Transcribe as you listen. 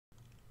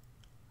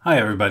Hi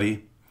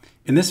everybody.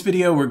 In this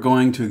video we're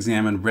going to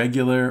examine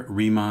regular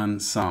Riemann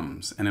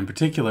sums, and in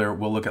particular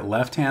we'll look at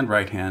left-hand,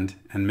 right-hand,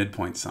 and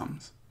midpoint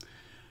sums.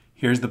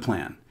 Here's the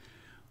plan.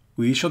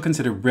 We shall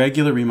consider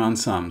regular Riemann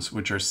sums,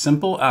 which are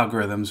simple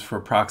algorithms for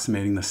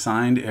approximating the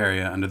signed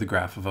area under the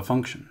graph of a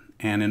function.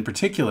 And in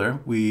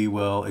particular we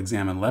will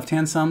examine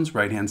left-hand sums,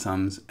 right-hand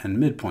sums, and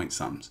midpoint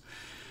sums.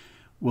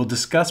 We'll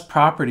discuss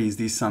properties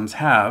these sums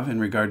have in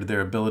regard to their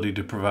ability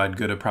to provide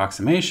good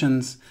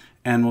approximations,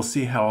 and we'll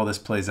see how all this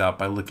plays out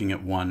by looking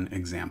at one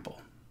example.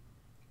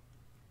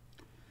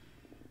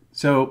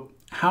 So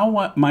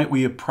how might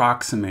we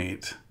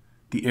approximate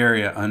the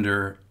area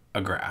under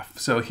a graph?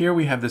 So here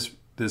we have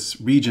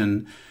this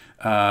region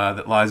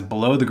that lies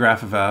below the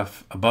graph of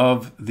f,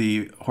 above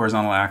the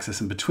horizontal axis,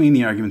 and between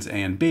the arguments a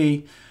and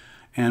b,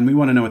 and we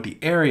want to know what the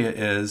area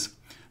is.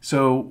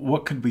 So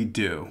what could we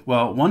do?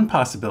 Well, one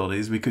possibility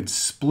is we could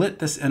split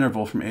this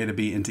interval from a to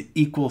b into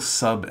equal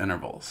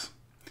subintervals.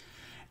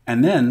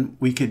 And then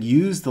we could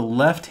use the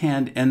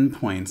left-hand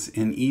endpoints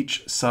in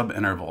each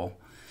subinterval.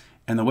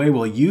 And the way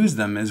we'll use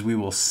them is we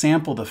will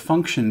sample the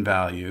function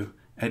value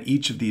at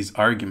each of these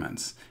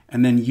arguments.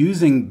 And then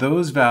using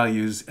those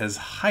values as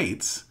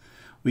heights,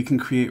 we can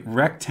create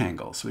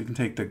rectangles. So we can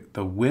take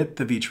the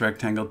width of each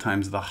rectangle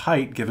times the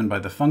height given by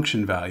the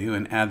function value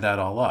and add that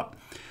all up.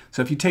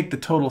 So if you take the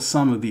total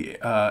sum of the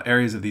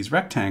areas of these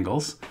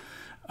rectangles,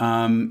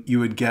 you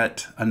would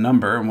get a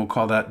number, and we'll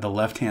call that the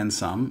left-hand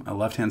sum, a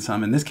left-hand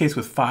sum, in this case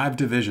with 5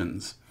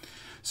 divisions.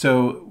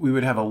 So we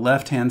would have a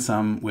left-hand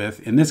sum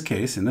with, in this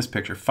case, in this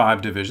picture,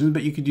 5 divisions,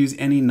 but you could use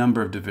any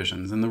number of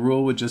divisions, and the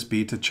rule would just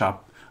be to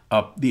chop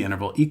up the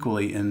interval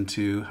equally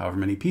into however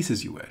many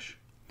pieces you wish.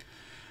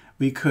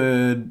 We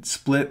could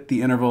split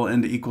the interval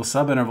into equal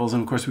subintervals,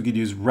 and of course we could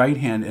use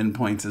right-hand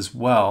endpoints as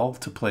well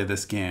to play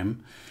this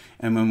game.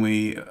 And when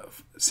we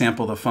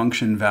sample the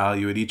function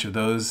value at each of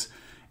those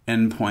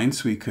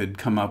endpoints, we could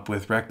come up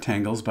with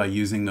rectangles by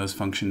using those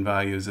function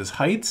values as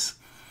heights.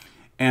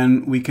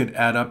 And we could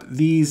add up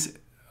these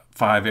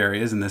 5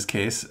 areas, in this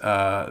case,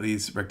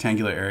 these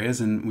rectangular areas,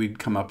 and we'd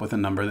come up with a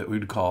number that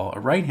we'd call a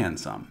right-hand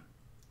sum.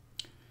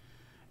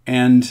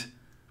 And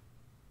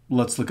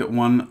let's look at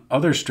one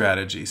other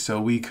strategy. So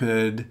we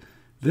could,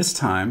 this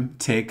time,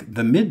 take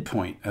the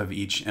midpoint of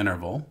each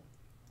interval,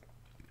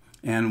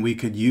 and we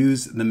could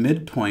use the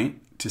midpoint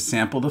to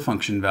sample the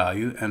function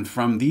value, and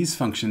from these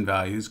function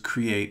values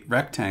create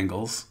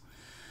rectangles.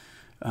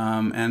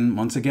 And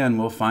once again,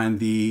 we'll find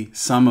the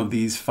sum of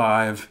these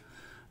 5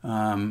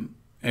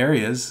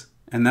 areas,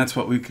 and that's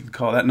what we could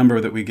call, that number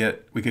that we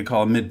get, we could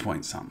call a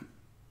midpoint sum.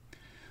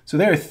 So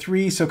there are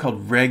 3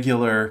 so-called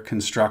regular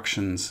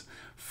constructions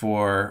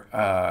for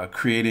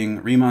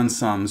creating Riemann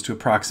sums to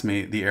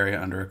approximate the area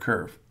under a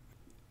curve.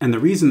 And the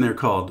reason they're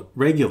called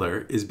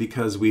regular is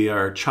because we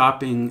are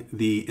chopping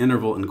the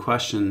interval in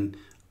question,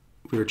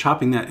 we're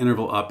chopping that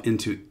interval up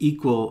into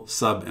equal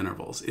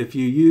subintervals. If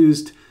you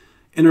used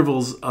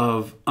intervals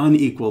of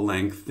unequal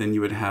length, then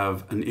you would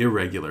have an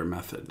irregular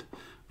method.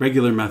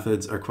 Regular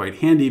methods are quite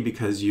handy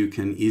because you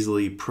can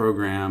easily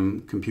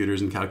program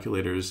computers and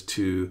calculators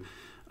to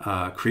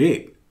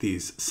create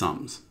these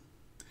sums.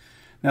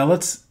 Now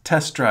let's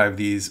test drive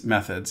these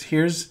methods.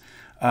 Here's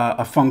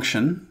a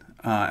function,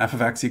 f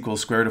of x equals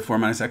square root of 4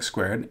 minus x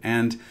squared,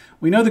 and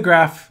we know the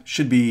graph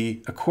should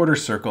be a quarter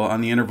circle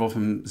on the interval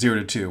from 0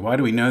 to 2. Why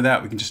do we know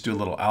that? We can just do a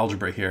little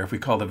algebra here. If we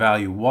call the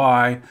value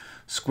y,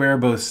 square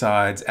both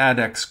sides, add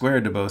x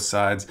squared to both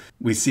sides,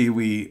 we see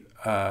we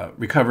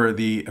recover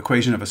the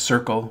equation of a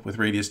circle with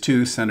radius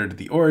 2 centered at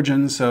the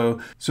origin. So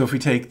if we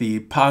take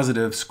the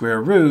positive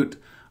square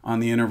root on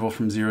the interval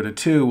from 0 to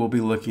 2, we'll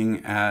be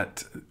looking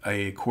at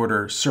a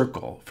quarter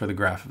circle for the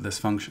graph of this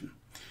function.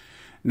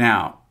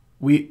 Now,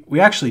 we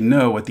actually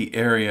know what the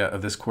area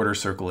of this quarter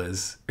circle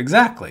is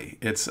exactly.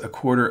 It's a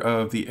quarter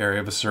of the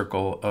area of a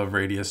circle of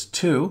radius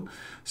 2,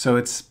 so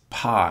it's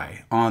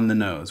pi on the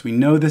nose. We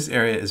know this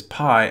area is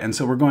pi, and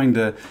so we're going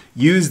to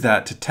use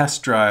that to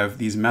test drive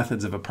these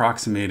methods of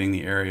approximating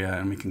the area,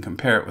 and we can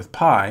compare it with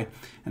pi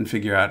and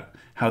figure out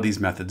how these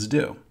methods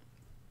do.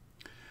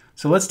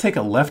 So let's take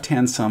a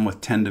left-hand sum with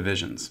 10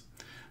 divisions.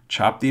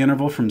 Chop the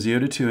interval from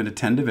 0 to 2 into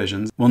 10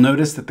 divisions. We'll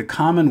notice that the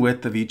common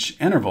width of each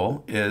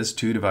interval is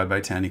 2 divided by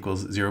 10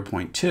 equals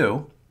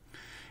 0.2.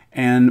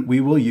 And we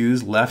will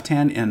use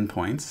left-hand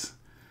endpoints.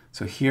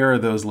 So here are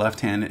those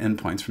left-hand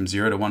endpoints from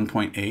 0 to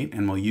 1.8,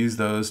 and we'll use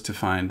those to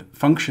find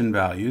function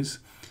values.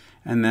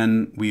 And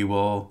then we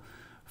will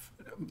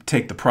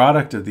take the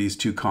product of these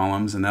 2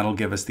 columns, and that'll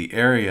give us the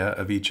area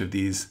of each of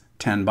these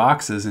 10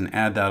 boxes, and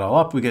add that all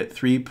up, we get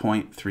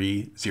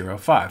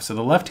 3.305. So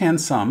the left-hand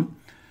sum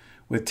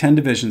with 10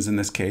 divisions in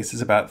this case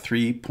is about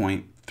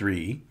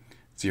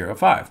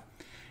 3.305.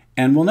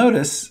 And we'll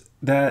notice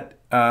that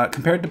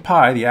compared to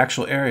pi, the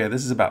actual area,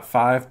 this is about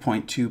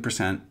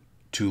 5.2%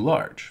 too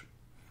large.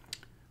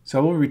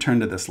 So we'll return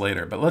to this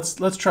later, but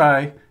let's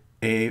try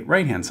a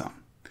right-hand sum.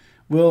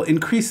 We'll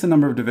increase the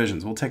number of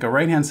divisions. We'll take a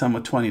right-hand sum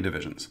with 20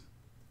 divisions.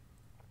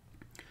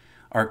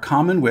 Our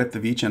common width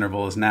of each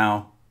interval is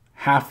now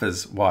half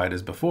as wide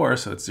as before,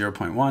 so it's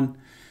 0.1.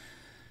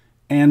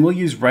 And we'll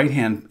use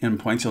right-hand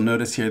endpoints. You'll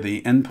notice here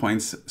the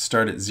endpoints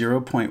start at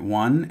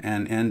 0.1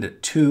 and end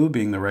at 2,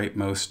 being the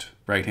rightmost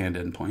right-hand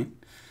endpoint.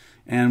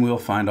 And we'll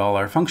find all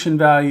our function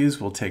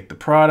values. We'll take the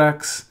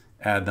products,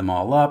 add them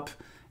all up,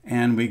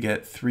 and we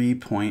get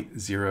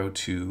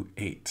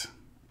 3.028.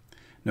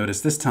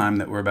 Notice this time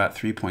that we're about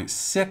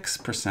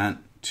 3.6%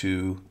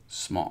 too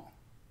small.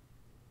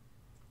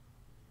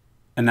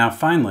 And now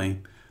finally,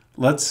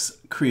 let's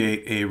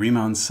create a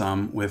Riemann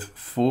sum with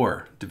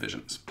 4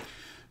 divisions.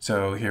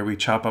 So here we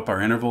chop up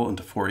our interval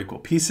into 4 equal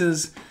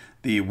pieces.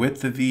 The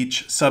width of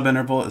each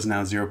subinterval is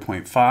now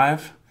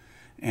 0.5,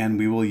 and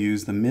we will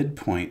use the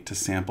midpoint to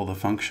sample the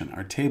function.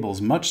 Our table is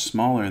much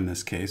smaller in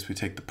this case. We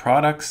take the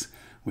products,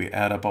 we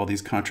add up all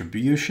these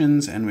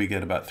contributions, and we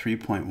get about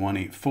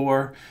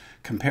 3.184.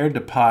 Compared to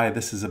pi,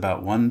 this is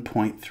about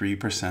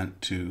 1.3%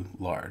 too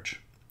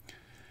large.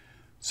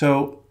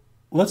 So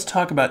let's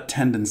talk about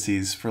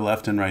tendencies for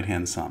left and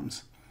right-hand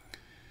sums.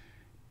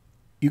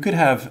 You could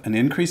have an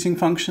increasing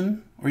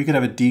function, or you could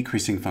have a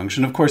decreasing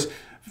function. Of course,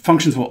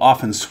 functions will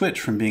often switch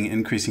from being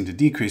increasing to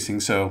decreasing,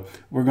 so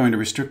we're going to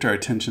restrict our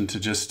attention to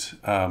just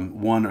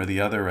one or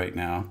the other right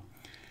now.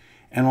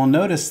 And we'll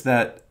notice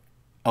that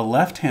a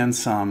left-hand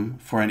sum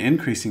for an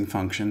increasing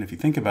function, if you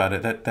think about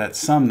it, that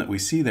sum that we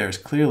see there is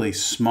clearly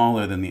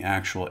smaller than the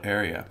actual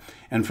area.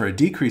 And for a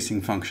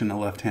decreasing function, a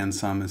left-hand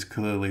sum is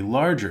clearly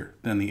larger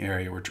than the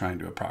area we're trying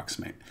to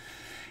approximate.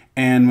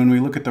 And when we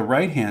look at the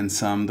right-hand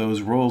sum,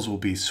 those roles will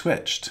be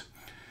switched.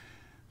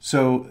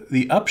 So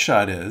the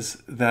upshot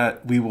is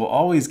that we will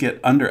always get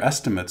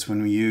underestimates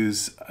when we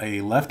use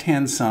a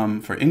left-hand sum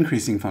for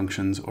increasing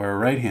functions or a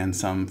right-hand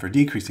sum for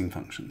decreasing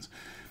functions.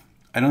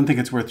 I don't think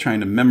it's worth trying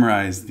to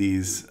memorize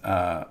these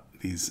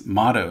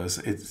mottos.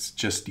 It's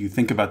just you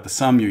think about the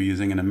sum you're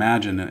using and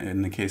imagine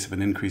in the case of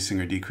an increasing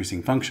or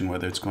decreasing function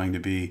whether it's going to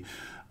be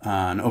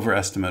an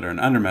overestimate or an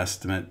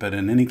underestimate. But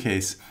in any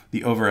case,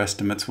 the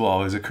overestimates will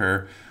always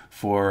occur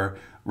for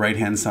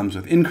right-hand sums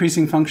with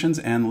increasing functions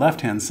and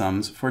left-hand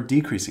sums for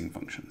decreasing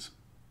functions.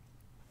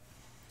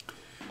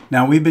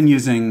 Now, we've been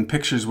using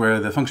pictures where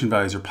the function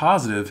values are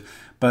positive,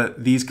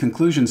 but these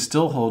conclusions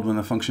still hold when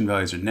the function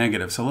values are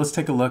negative. So let's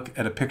take a look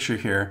at a picture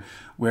here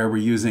where we're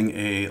using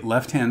a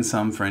left-hand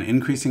sum for an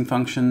increasing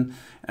function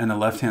and a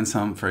left-hand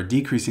sum for a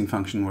decreasing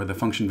function where the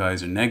function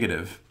values are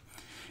negative.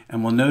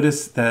 And we'll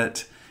notice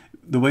that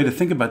the way to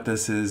think about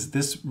this is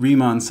this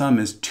Riemann sum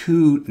is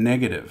too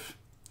negative.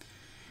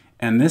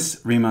 And this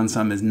Riemann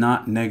sum is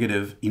not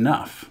negative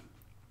enough.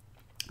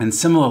 And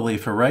similarly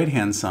for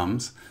right-hand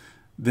sums,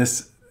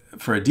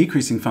 for a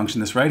decreasing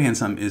function, this right-hand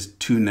sum is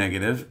too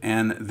negative,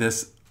 and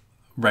this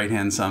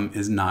right-hand sum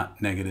is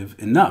not negative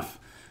enough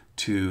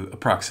to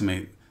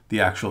approximate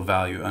the actual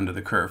value under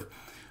the curve.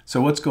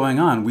 So what's going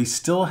on? We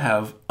still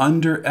have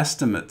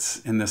underestimates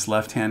in this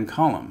left-hand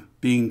column.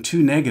 Being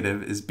too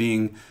negative is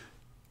being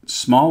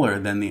smaller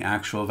than the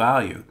actual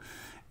value.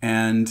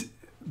 And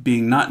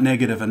being not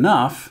negative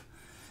enough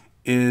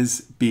is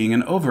being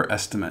an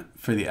overestimate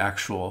for the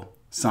actual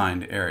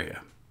signed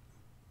area.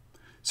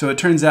 So it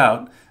turns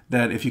out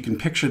that if you can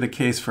picture the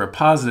case for a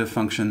positive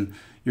function,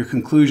 your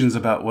conclusions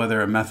about whether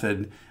a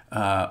method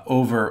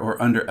over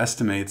or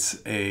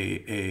underestimates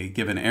a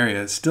given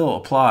area still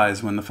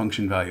applies when the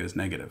function value is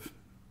negative.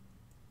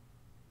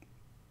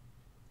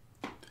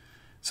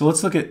 So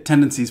let's look at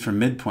tendencies for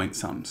midpoint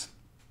sums.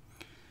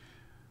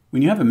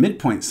 When you have a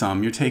midpoint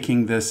sum, you're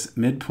taking this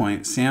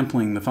midpoint,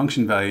 sampling the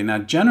function value. Now,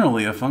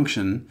 generally, a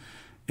function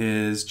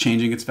is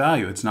changing its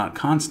value. It's not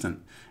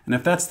constant. And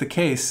if that's the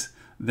case,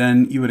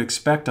 then you would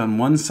expect on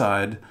one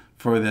side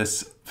for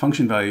this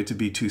function value to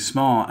be too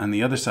small and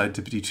the other side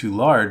to be too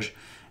large.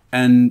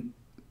 And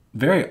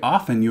very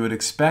often you would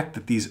expect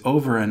that these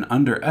over and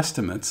under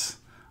estimates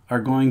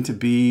are going to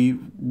be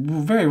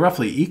very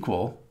roughly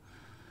equal,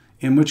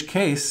 in which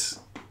case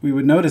we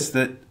would notice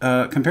that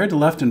compared to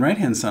left and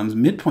right-hand sums,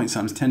 midpoint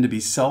sums tend to be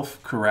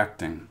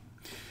self-correcting.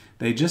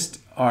 They just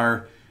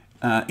are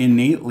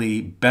innately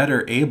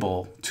better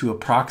able to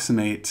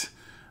approximate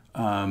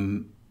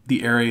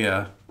the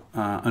area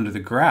under the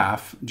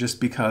graph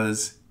just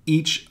because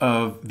each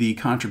of the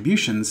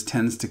contributions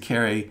tends to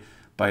carry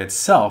by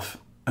itself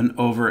an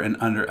over and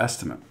under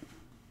estimate.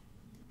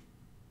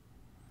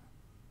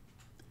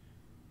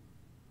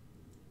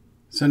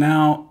 So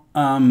now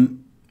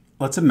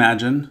let's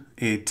imagine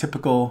a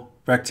typical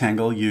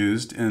rectangle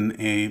used in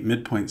a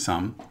midpoint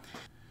sum.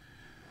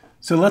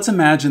 So let's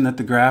imagine that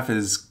the graph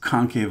is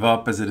concave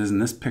up as it is in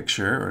this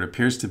picture, or it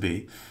appears to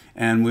be,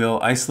 and we'll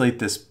isolate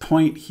this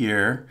point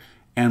here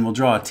and we'll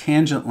draw a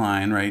tangent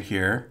line right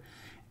here.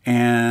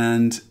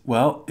 And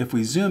well, if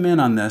we zoom in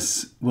on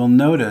this, we'll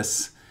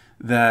notice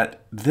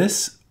that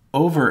this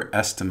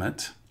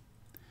overestimate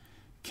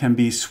can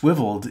be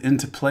swiveled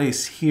into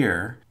place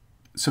here.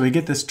 So we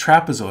get this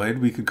trapezoid,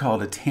 we could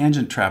call it a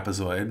tangent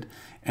trapezoid,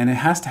 and it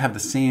has to have the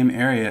same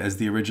area as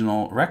the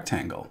original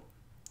rectangle.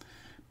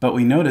 But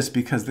we notice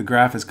because the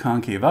graph is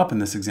concave up in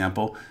this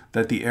example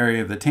that the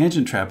area of the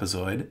tangent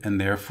trapezoid, and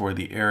therefore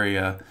the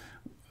area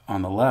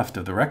on the left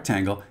of the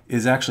rectangle,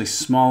 is actually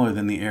smaller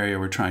than the area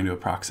we're trying to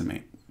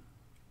approximate.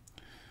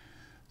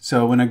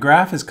 So when a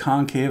graph is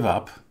concave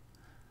up,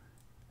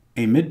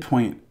 a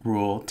midpoint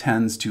rule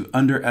tends to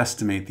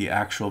underestimate the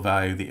actual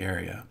value of the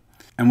area.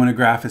 And when a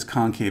graph is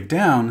concave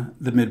down,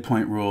 the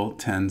midpoint rule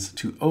tends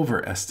to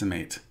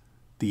overestimate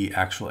the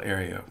actual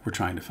area we're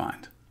trying to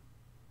find.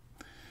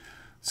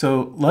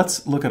 So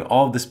let's look at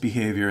all of this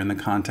behavior in the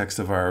context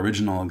of our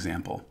original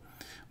example.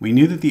 We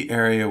knew that the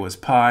area was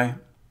pi.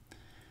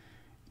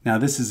 Now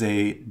this is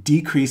a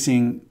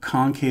decreasing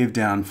concave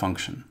down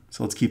function.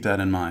 So let's keep that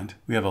in mind.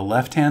 We have a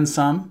left-hand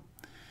sum,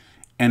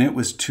 and it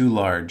was too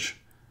large,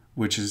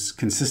 which is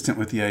consistent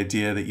with the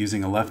idea that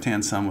using a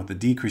left-hand sum with a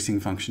decreasing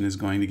function is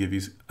going to give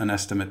you an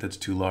estimate that's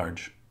too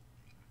large.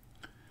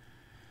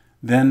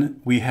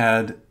 Then we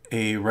had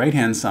a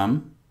right-hand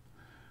sum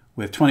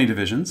with 20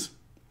 divisions.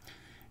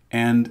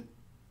 And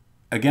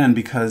again,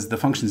 because the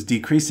function is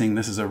decreasing,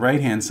 this is a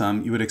right-hand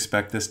sum, you would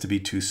expect this to be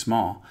too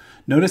small.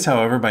 Notice,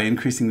 however, by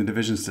increasing the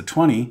divisions to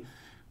 20,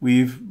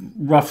 we've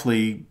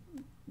roughly,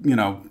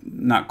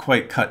 not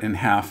quite cut in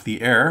half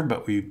the error,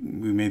 but we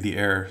made the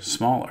error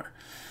smaller.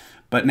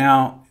 But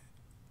now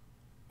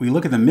we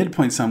look at the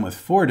midpoint sum with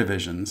 4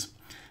 divisions.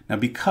 Now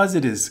because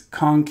it is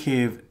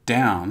concave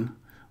down,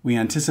 we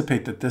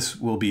anticipate that this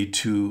will be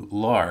too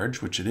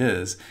large, which it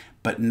is,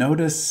 but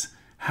notice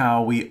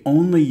how we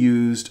only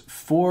used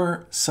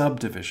 4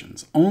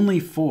 subdivisions, only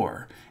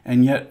 4,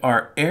 and yet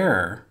our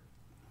error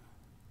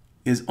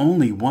is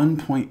only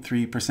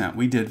 1.3%.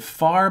 We did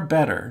far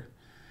better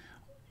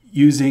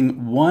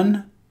using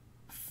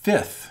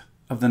 1/5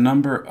 of the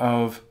number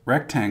of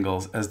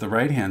rectangles as the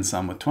right-hand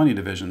sum with 20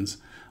 divisions.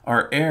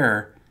 Our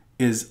error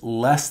is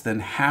less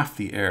than half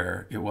the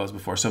error it was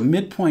before. So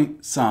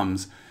midpoint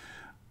sums,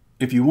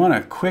 if you want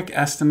a quick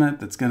estimate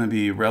that's going to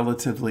be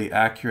relatively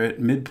accurate,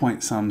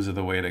 midpoint sums are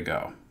the way to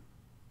go.